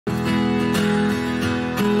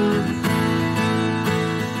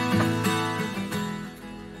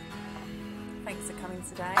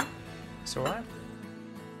It's all right.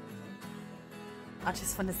 I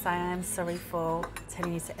just want to say I am sorry for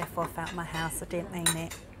telling you to F off out my house. I didn't mean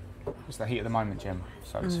it. It's the heat of the moment, Jim,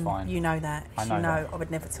 so it's fine. You know that. I know that. I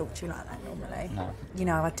would never talk to you like that normally. No. You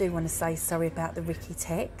know, I do want to say sorry about the Ricky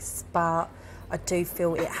text, but I do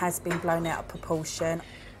feel it has been blown out of proportion.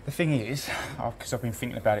 The thing is, because I've been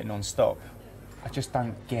thinking about it non-stop, I just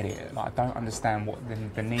don't get it. Like, I don't understand what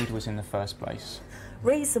the need was in the first place.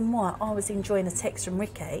 Reason why I was enjoying a text from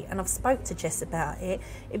Ricky, and I've spoke to Jess about it,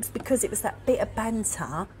 it was because it was that bit of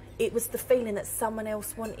banter. It was the feeling that someone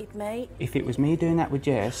else wanted me. If it was me doing that with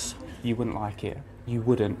Jess, you wouldn't like it. You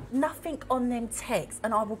wouldn't. Nothing on them texts,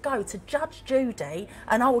 and I will go to Judge Judy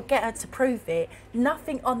and I will get her to prove it.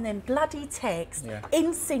 Nothing on them bloody texts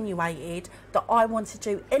insinuated that I want to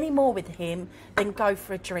do any more with him than go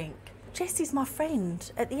for a drink. Jesse's my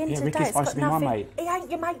friend. At the end of the day, it's got nothing. My mate. He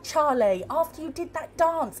ain't your mate, Charlie. After you did that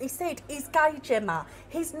dance, he said he's gay, Gemma.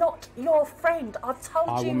 He's not your friend. I've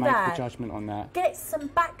told you that. I will make the judgment on that. Get some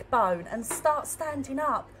backbone and start standing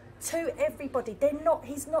up to everybody.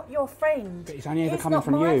 He's not your friend. But it's only ever coming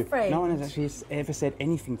from you. No one has actually ever said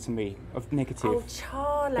anything to me of negative. Oh,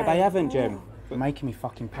 Charlie. But they haven't, Gem. But making me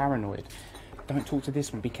fucking paranoid. Don't talk to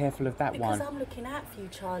this one, be careful of that one. Because I'm looking out for you,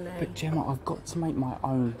 Charlie. But Gemma, I've got to make my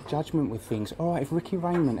own judgment with things. All right, if Ricky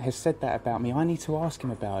Raymond has said that about me, I need to ask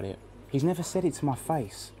him about it. He's never said it to my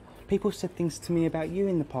face. People have said things to me about you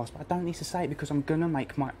in the past, but I don't need to say it because I'm going to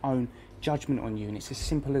make my own judgment on you, and it's as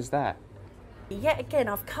simple as that. Yet again,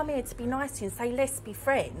 I've come here to be nice to you and say, let's be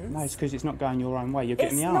friends. No, it's because it's not going your own way. You're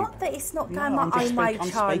getting the arm. It's not that it's not going my own way, Charlie.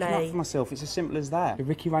 I'm speaking up for myself. It's as simple as that. The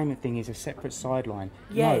Ricky Raymond thing is a separate sideline.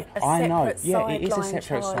 Yeah, no, I know. Yeah, it is a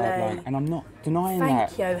separate sideline, and I'm not denying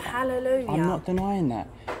that. Thank you. Hallelujah. I'm not denying that.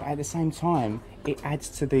 But at the same time, it adds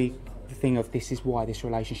to the thing of this is why this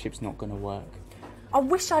relationship's not going to work. I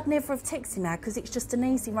wish I'd never have texted now because it's just an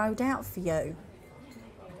easy road out for you.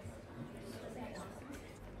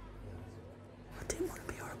 I didn't want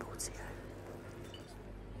to be horrible to you.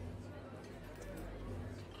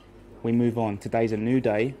 We move on. Today's a new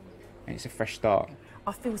day, and it's a fresh start.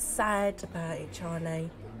 I feel sad about it, Charlie.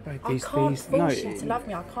 Babe, I can't force you to love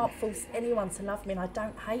me. I can't force anyone to love me, and I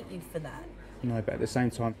don't hate you for that. No, but at the same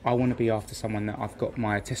time, I want to be after someone that I've got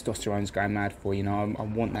my testosterone's going mad for. You know, I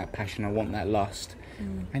want that passion, I want that lust,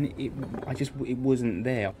 and it wasn't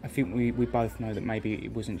there. I think we both know that maybe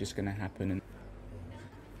it wasn't just going to happen.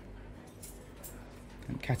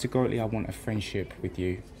 And categorically, I want a friendship with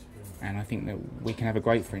you, and I think that we can have a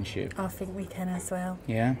great friendship. I think we can as well.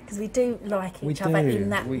 Yeah? Because we do like each other in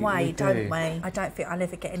that way, don't we? I don't think I'll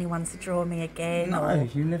ever get anyone to draw me again. No, or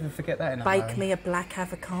you never forget that in a bake me a black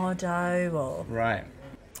avocado or... Right.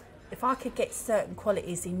 If I could get certain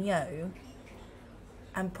qualities in you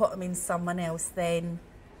and put them in someone else, then,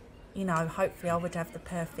 you know, hopefully I would have the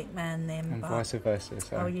perfect man then. And vice versa.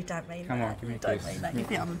 So. Oh, you don't mean Come that. on, give me a kiss. kiss. You don't mean that. You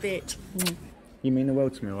think I'm a bitch. You mean the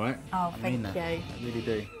world to me, right? Oh, thank you. I really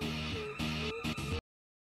do.